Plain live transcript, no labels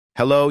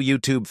Hello,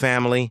 YouTube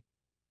family.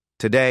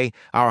 Today,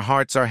 our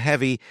hearts are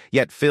heavy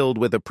yet filled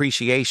with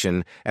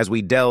appreciation as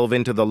we delve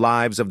into the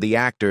lives of the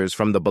actors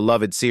from the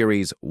beloved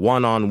series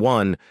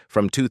One-on-One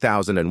from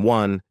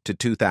 2001 to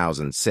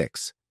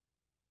 2006.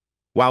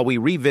 While we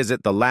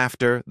revisit the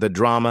laughter, the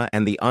drama,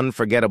 and the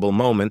unforgettable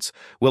moments,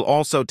 we'll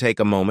also take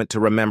a moment to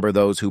remember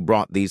those who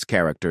brought these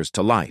characters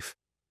to life.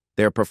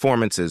 Their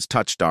performances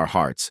touched our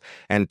hearts,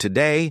 and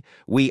today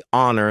we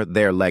honor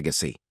their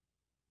legacy.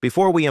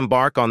 Before we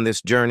embark on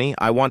this journey,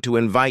 I want to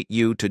invite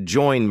you to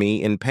join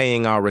me in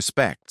paying our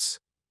respects.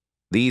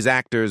 These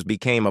actors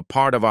became a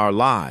part of our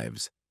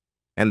lives,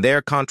 and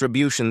their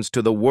contributions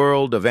to the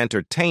world of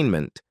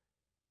entertainment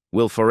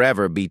will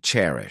forever be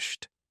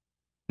cherished.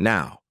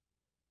 Now,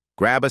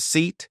 grab a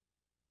seat,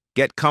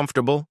 get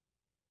comfortable,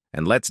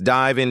 and let's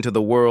dive into the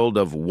world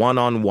of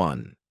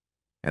One-on-One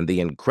and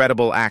the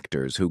incredible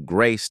actors who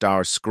graced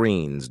our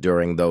screens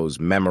during those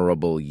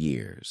memorable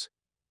years.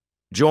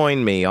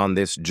 Join me on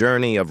this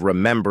journey of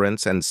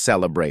remembrance and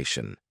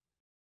celebration.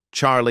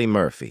 Charlie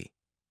Murphy.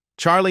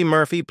 Charlie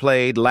Murphy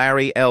played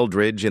Larry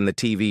Eldridge in the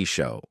TV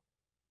show.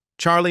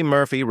 Charlie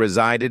Murphy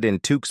resided in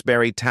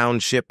Tewksbury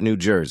Township, New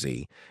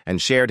Jersey,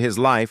 and shared his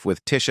life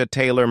with Tisha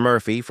Taylor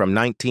Murphy from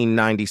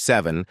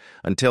 1997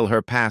 until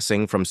her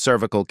passing from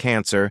cervical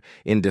cancer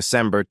in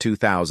December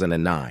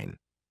 2009.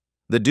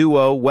 The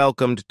duo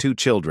welcomed 2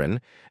 children,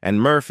 and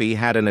Murphy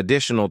had an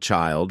additional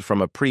child from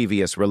a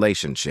previous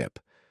relationship.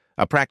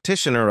 A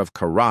practitioner of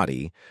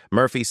karate,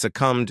 Murphy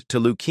succumbed to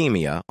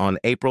leukemia on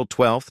April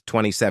 12,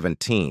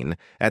 2017,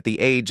 at the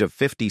age of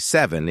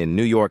 57 in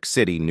New York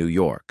City, New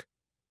York.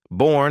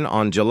 Born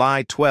on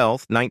July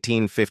 12,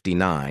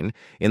 1959,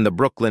 in the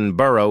Brooklyn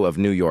borough of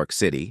New York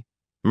City,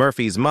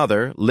 Murphy's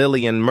mother,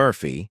 Lillian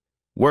Murphy,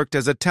 worked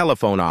as a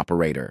telephone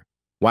operator,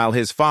 while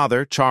his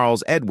father,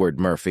 Charles Edward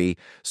Murphy,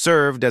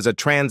 served as a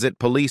transit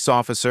police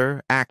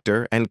officer,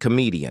 actor, and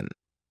comedian.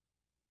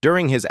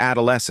 During his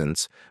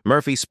adolescence,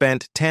 Murphy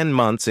spent 10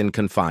 months in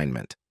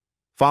confinement.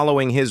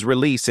 Following his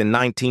release in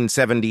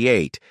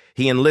 1978,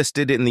 he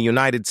enlisted in the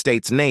United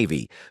States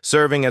Navy,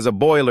 serving as a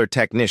boiler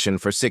technician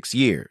for 6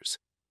 years.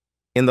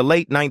 In the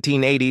late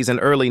 1980s and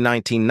early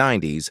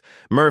 1990s,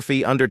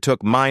 Murphy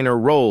undertook minor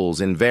roles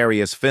in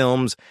various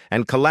films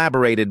and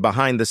collaborated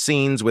behind the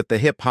scenes with the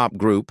hip-hop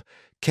group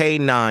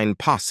K9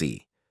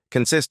 Posse,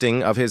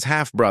 consisting of his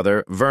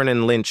half-brother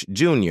Vernon Lynch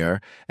Jr.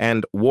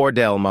 and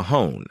Wardell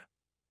Mahone.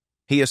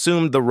 He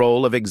assumed the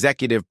role of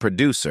executive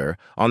producer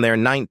on their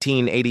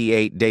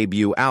 1988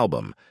 debut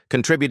album,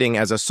 contributing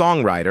as a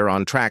songwriter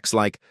on tracks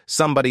like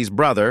Somebody's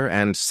Brother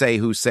and Say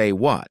Who Say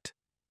What.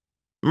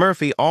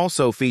 Murphy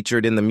also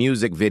featured in the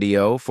music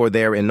video for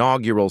their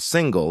inaugural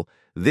single,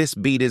 This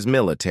Beat Is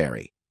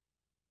Military.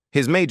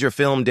 His major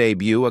film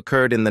debut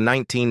occurred in the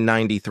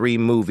 1993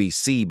 movie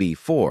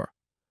CB4,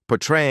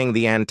 portraying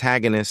the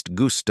antagonist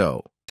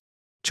Gusto.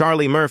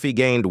 Charlie Murphy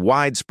gained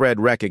widespread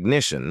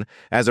recognition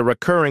as a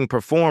recurring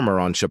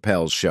performer on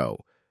Chappelle's Show,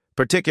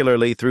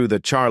 particularly through the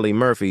Charlie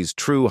Murphy's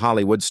True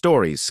Hollywood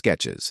Stories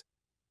sketches.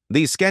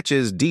 These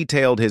sketches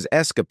detailed his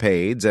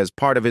escapades as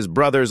part of his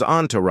brother's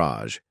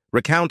entourage,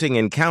 recounting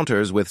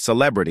encounters with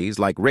celebrities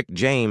like Rick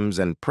James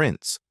and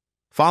Prince.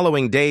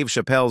 Following Dave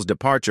Chappelle's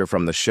departure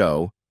from the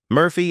show,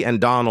 Murphy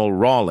and Donald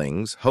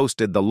Rawlings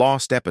hosted the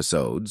Lost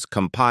episodes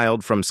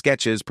compiled from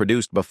sketches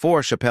produced before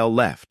Chappelle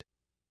left.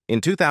 In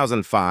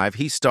 2005,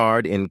 he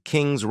starred in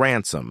King's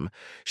Ransom,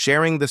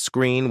 sharing the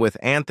screen with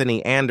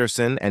Anthony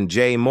Anderson and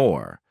Jay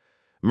Moore.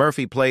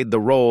 Murphy played the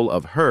role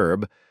of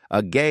Herb,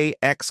 a gay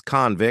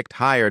ex-convict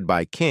hired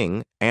by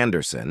King,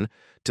 Anderson,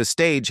 to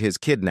stage his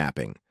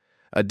kidnapping.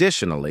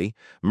 Additionally,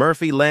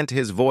 Murphy lent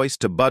his voice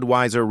to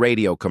Budweiser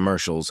radio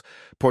commercials,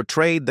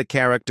 portrayed the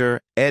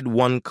character Ed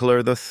Wunkler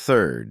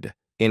III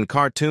in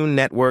Cartoon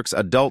Network's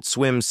Adult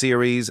Swim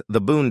series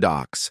The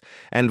Boondocks,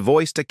 and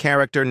voiced a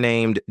character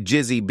named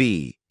Jizzy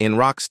B in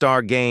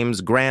Rockstar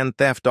Games' Grand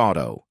Theft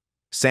Auto,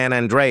 San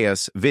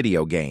Andreas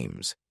video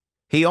games.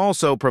 He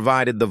also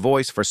provided the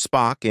voice for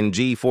Spock in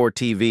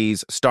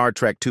G4TV's Star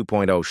Trek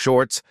 2.0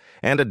 shorts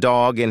and a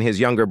dog in his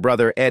younger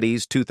brother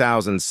Eddie's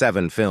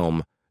 2007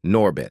 film,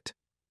 Norbit.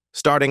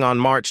 Starting on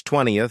March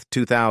 20,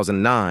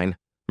 2009,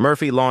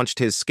 Murphy launched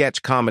his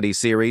sketch comedy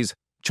series,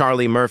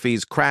 Charlie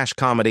Murphy's Crash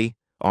Comedy,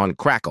 on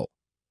Crackle.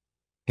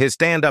 His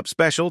stand-up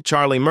special,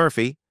 Charlie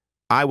Murphy,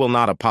 I Will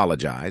Not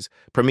Apologize,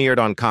 premiered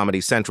on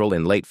Comedy Central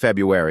in late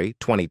February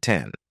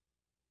 2010.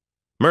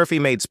 Murphy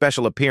made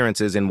special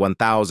appearances in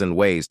 1000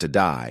 Ways to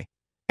Die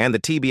and the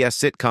TBS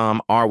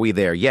sitcom Are We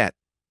There Yet?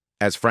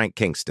 As Frank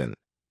Kingston.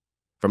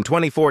 From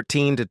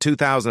 2014 to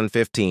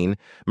 2015,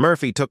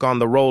 Murphy took on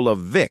the role of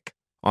Vic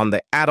on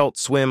the Adult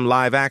Swim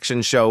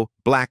live-action show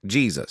Black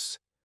Jesus.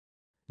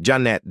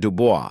 Jeanette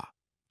Dubois.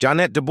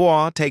 Jeanette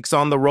Dubois takes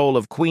on the role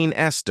of Queen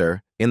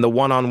Esther in the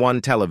One-on-One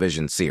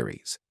television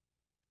series.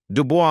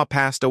 Dubois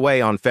passed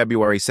away on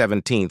February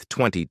 17,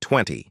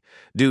 2020,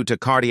 due to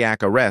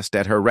cardiac arrest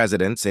at her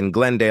residence in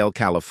Glendale,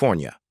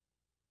 California.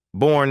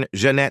 Born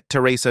Jeanette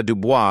Teresa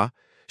Dubois,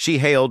 she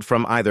hailed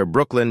from either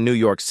Brooklyn, New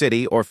York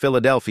City, or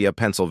Philadelphia,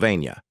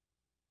 Pennsylvania.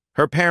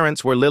 Her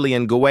parents were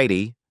Lillian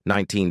Guedi,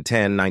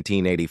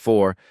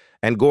 1910-1984,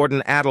 and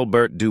Gordon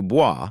Adelbert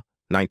Dubois,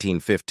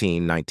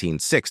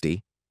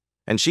 1915-1960,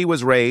 and she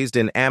was raised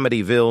in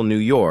Amityville, New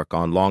York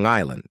on Long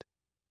Island.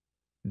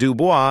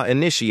 Dubois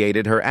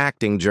initiated her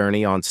acting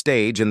journey on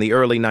stage in the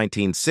early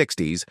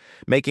 1960s,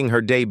 making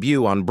her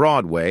debut on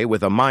Broadway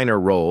with a minor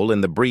role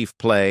in the brief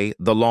play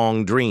The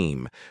Long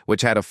Dream,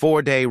 which had a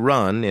 4-day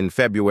run in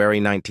February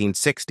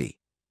 1960.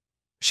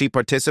 She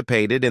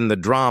participated in the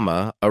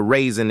drama A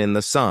Raisin in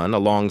the Sun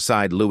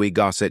alongside Louis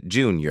Gossett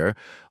Jr.,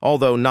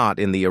 although not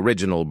in the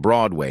original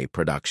Broadway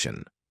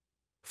production.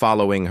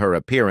 Following her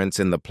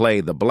appearance in the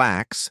play The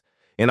Blacks,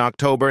 in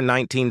October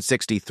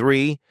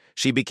 1963,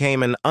 she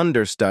became an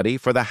understudy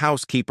for the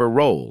housekeeper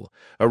role,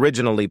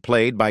 originally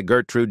played by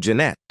Gertrude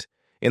Jeanette,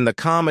 in the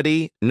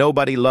comedy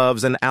Nobody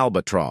Loves an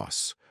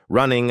Albatross,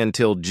 running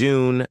until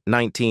June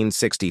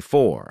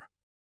 1964.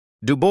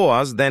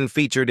 Dubois then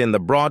featured in the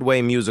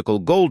Broadway musical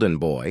Golden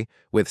Boy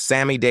with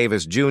Sammy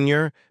Davis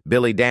Jr.,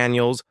 Billy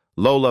Daniels,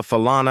 Lola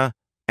Falana,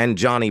 and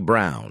Johnny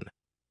Brown.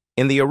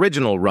 In the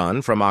original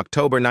run from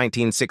October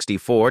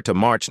 1964 to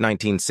March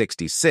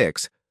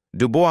 1966,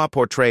 Dubois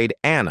portrayed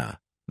Anna,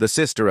 the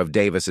sister of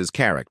Davis's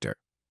character.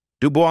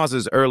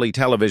 Dubois's early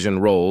television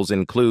roles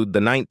include the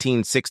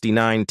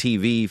 1969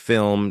 TV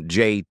film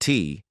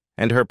J.T.,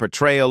 and her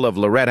portrayal of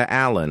Loretta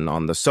Allen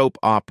on the soap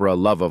opera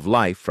Love of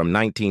Life from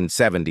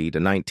 1970 to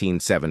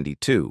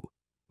 1972,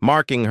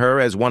 marking her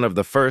as one of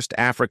the first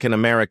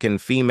African-American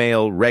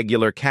female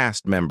regular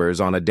cast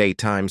members on a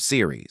daytime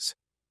series.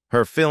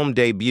 Her film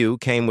debut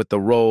came with the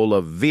role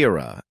of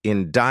Vera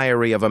in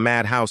Diary of a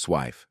Mad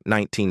Housewife,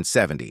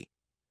 1970.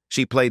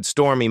 She played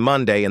Stormy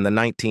Monday in the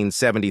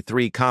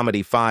 1973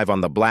 comedy Five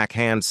on the Black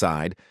Hand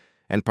Side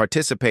and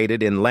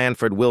participated in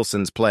Lanford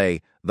Wilson's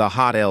play The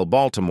Hot L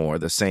Baltimore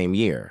the same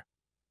year.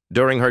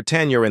 During her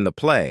tenure in the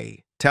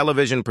play,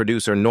 television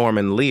producer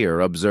Norman Lear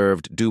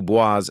observed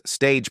Dubois'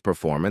 stage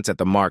performance at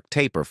the Mark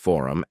Taper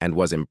Forum and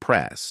was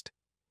impressed.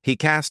 He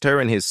cast her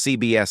in his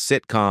CBS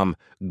sitcom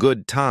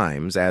Good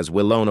Times as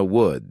Willona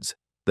Woods,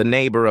 the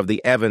neighbor of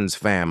the Evans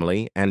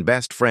family and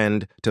best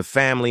friend to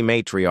family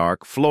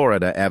matriarch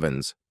Florida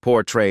Evans,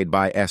 portrayed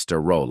by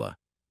Esther Rolla.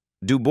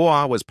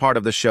 Dubois was part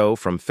of the show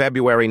from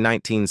February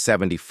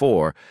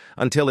 1974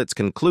 until its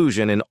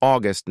conclusion in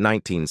August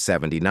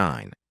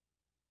 1979.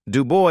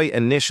 Dubois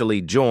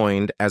initially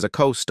joined as a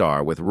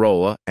co-star with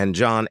Rolla and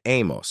John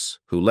Amos,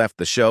 who left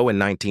the show in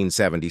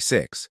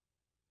 1976.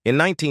 In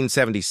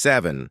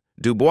 1977,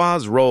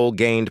 Dubois' role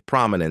gained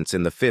prominence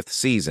in the 5th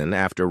season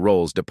after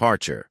Roll's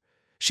departure.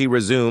 She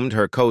resumed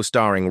her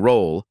co-starring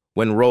role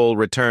when Roll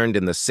returned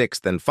in the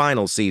 6th and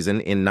final season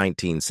in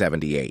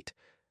 1978.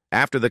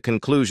 After the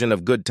conclusion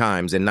of Good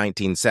Times in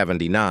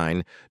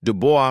 1979,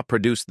 Dubois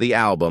produced the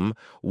album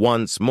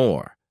Once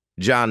More,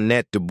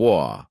 Jeanette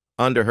Dubois,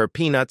 under her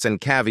Peanuts and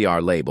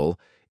Caviar label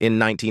in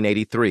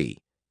 1983.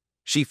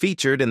 She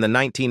featured in the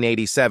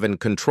 1987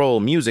 Control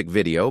music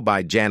video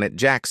by Janet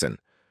Jackson,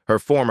 her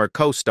former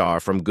co-star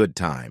from Good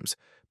Times,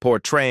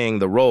 portraying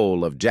the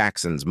role of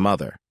Jackson's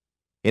mother.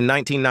 In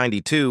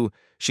 1992,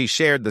 she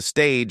shared the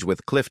stage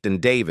with Clifton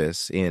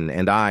Davis in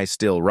And I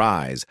Still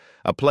Rise,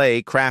 a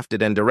play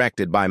crafted and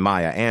directed by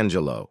Maya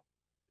Angelou.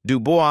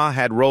 Dubois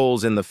had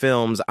roles in the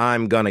films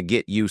I'm Gonna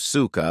Get You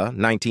Suka,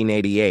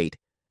 1988,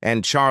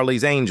 and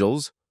Charlie's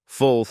Angels,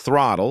 Full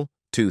Throttle,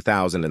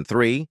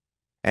 2003,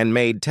 and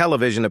made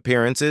television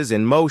appearances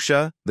in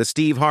Moshe, The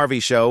Steve Harvey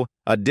Show,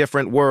 A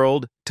Different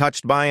World,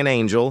 Touched by an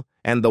Angel,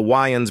 and The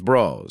Wayans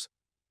Bros.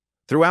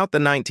 Throughout the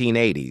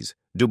 1980s,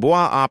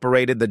 Dubois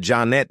operated the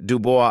Jeanette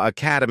Dubois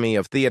Academy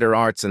of Theater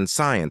Arts and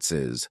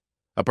Sciences,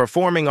 a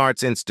performing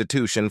arts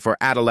institution for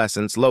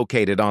adolescents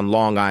located on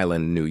Long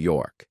Island, New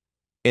York.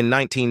 In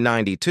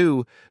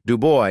 1992,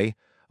 Dubois,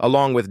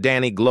 along with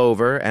Danny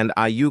Glover and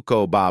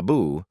Ayuko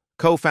Babu,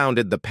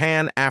 co-founded the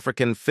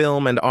Pan-African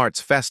Film and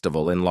Arts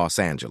Festival in Los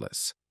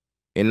Angeles.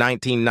 In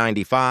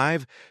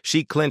 1995,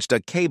 she clinched a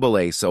Cable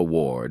Ace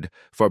Award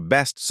for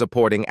Best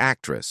Supporting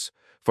Actress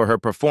for her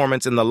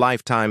performance in the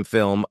Lifetime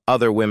film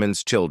Other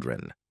Women's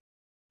Children.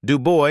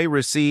 Dubois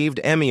received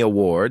Emmy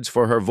Awards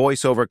for her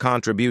voiceover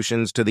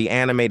contributions to the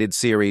animated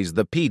series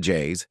The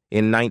PJs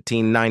in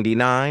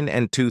 1999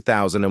 and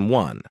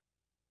 2001.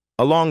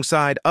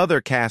 Alongside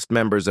other cast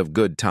members of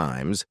Good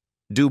Times,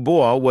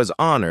 Dubois was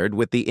honored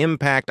with the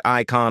Impact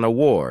Icon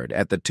Award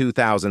at the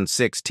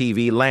 2006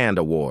 TV Land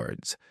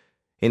Awards.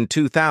 In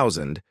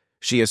 2000,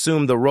 she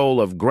assumed the role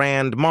of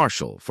Grand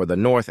Marshal for the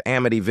North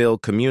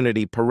Amityville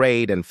Community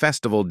Parade and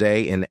Festival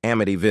Day in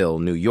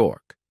Amityville, New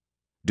York.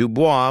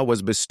 Dubois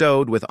was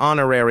bestowed with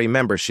honorary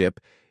membership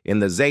in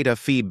the Zeta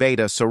Phi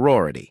Beta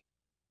sorority.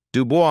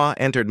 Dubois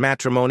entered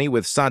matrimony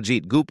with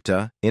Sajit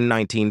Gupta in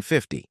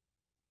 1950.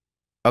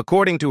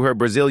 According to her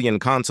Brazilian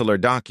consular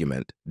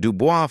document,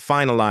 Dubois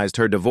finalized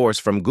her divorce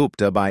from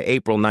Gupta by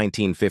April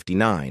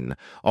 1959,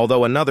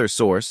 although another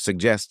source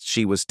suggests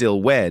she was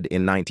still wed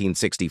in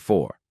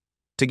 1964.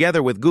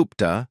 Together with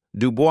Gupta,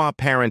 Dubois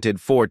parented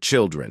 4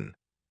 children: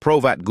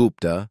 Provat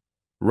Gupta,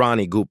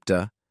 Rani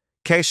Gupta,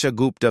 Kesha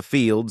Gupta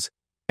Fields,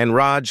 and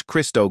Raj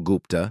Christo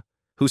Gupta,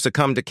 who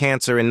succumbed to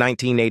cancer in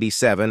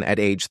 1987 at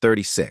age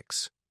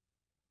 36.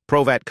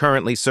 Provat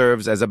currently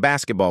serves as a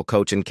basketball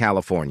coach in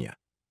California.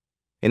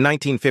 In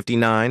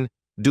 1959,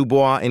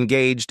 Dubois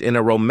engaged in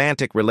a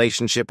romantic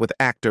relationship with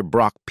actor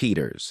Brock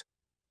Peters.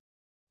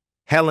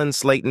 Helen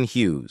Slayton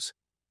Hughes.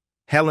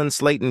 Helen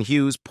Slayton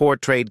Hughes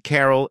portrayed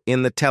Carol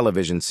in the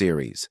television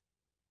series.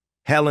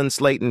 Helen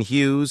Slayton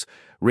Hughes,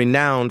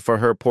 renowned for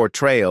her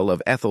portrayal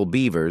of Ethel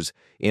Beavers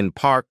in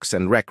Parks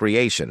and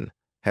Recreation,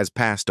 has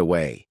passed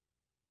away.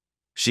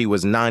 She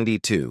was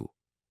 92.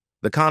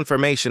 The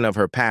confirmation of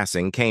her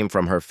passing came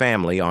from her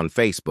family on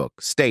Facebook,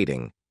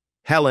 stating,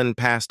 "Helen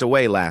passed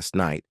away last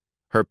night.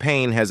 Her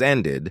pain has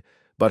ended,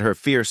 but her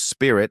fierce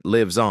spirit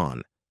lives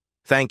on.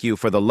 Thank you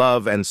for the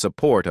love and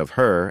support of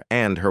her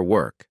and her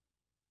work."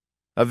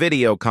 A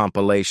video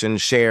compilation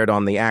shared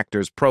on the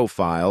actor's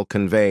profile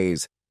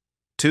conveys,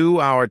 "To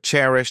our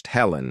cherished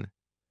Helen,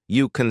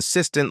 you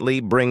consistently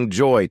bring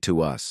joy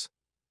to us.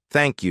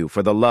 Thank you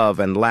for the love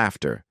and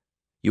laughter.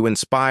 You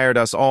inspired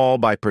us all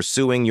by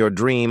pursuing your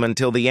dream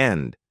until the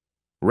end.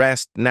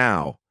 Rest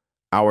now,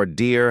 our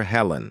dear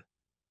Helen.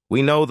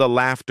 We know the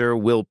laughter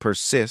will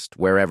persist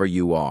wherever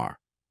you are."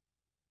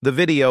 The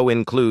video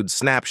includes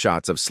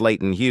snapshots of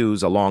Slayton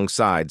Hughes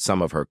alongside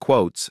some of her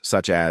quotes,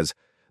 such as,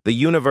 "The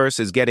universe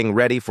is getting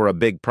ready for a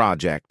big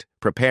project,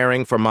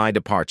 preparing for my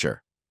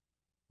departure."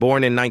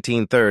 Born in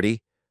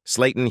 1930,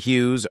 Slayton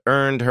Hughes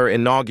earned her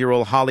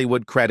inaugural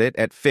Hollywood credit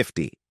at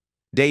 50,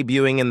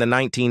 debuting in the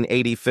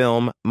 1980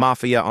 film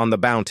Mafia on the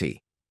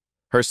Bounty.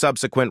 Her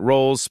subsequent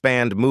roles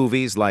spanned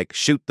movies like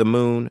Shoot the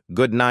Moon,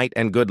 Good Night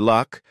and Good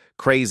Luck,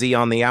 Crazy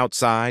on the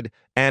Outside,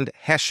 and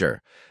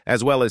Hesher,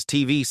 as well as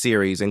TV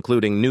series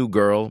including New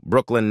Girl,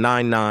 Brooklyn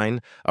Nine-Nine,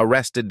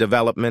 Arrested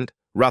Development,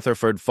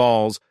 Rutherford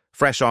Falls,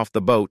 Fresh Off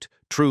the Boat,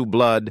 True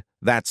Blood,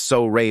 That's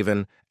So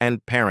Raven,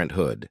 and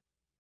Parenthood.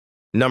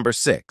 Number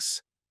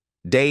 6.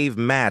 Dave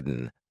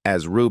Madden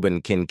as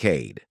Reuben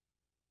Kincaid.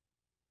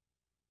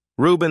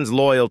 Reuben's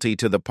loyalty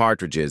to the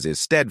Partridges is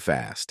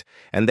steadfast,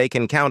 and they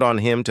can count on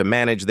him to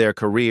manage their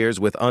careers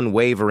with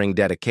unwavering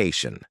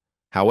dedication.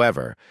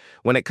 However,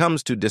 when it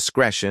comes to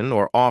discretion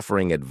or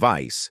offering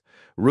advice,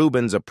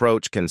 Reuben's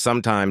approach can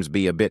sometimes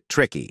be a bit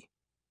tricky.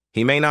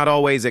 He may not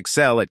always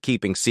excel at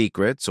keeping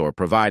secrets or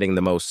providing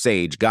the most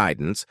sage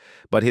guidance,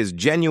 but his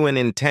genuine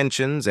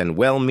intentions and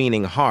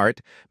well-meaning heart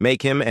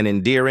make him an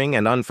endearing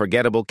and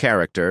unforgettable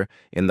character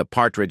in the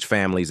Partridge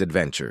family's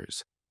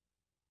adventures.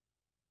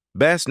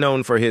 Best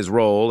known for his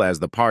role as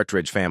the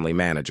Partridge family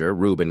manager,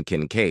 Reuben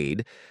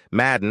Kincaid,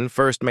 Madden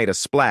first made a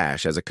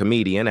splash as a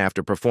comedian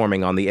after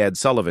performing on The Ed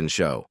Sullivan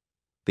Show.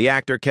 The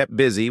actor kept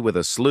busy with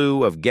a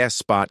slew of guest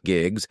spot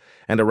gigs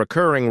and a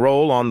recurring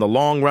role on the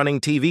long-running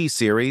TV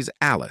series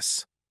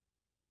Alice.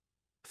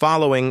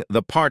 Following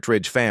The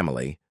Partridge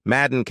Family,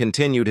 Madden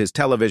continued his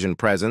television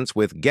presence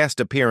with guest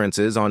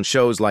appearances on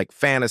shows like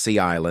Fantasy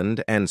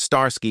Island and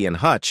Starsky and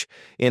Hutch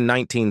in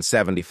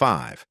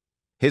 1975.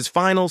 His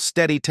final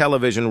steady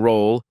television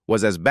role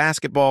was as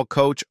basketball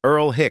coach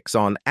Earl Hicks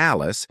on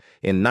Alice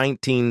in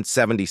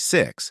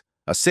 1976,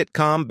 a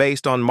sitcom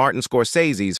based on Martin Scorsese's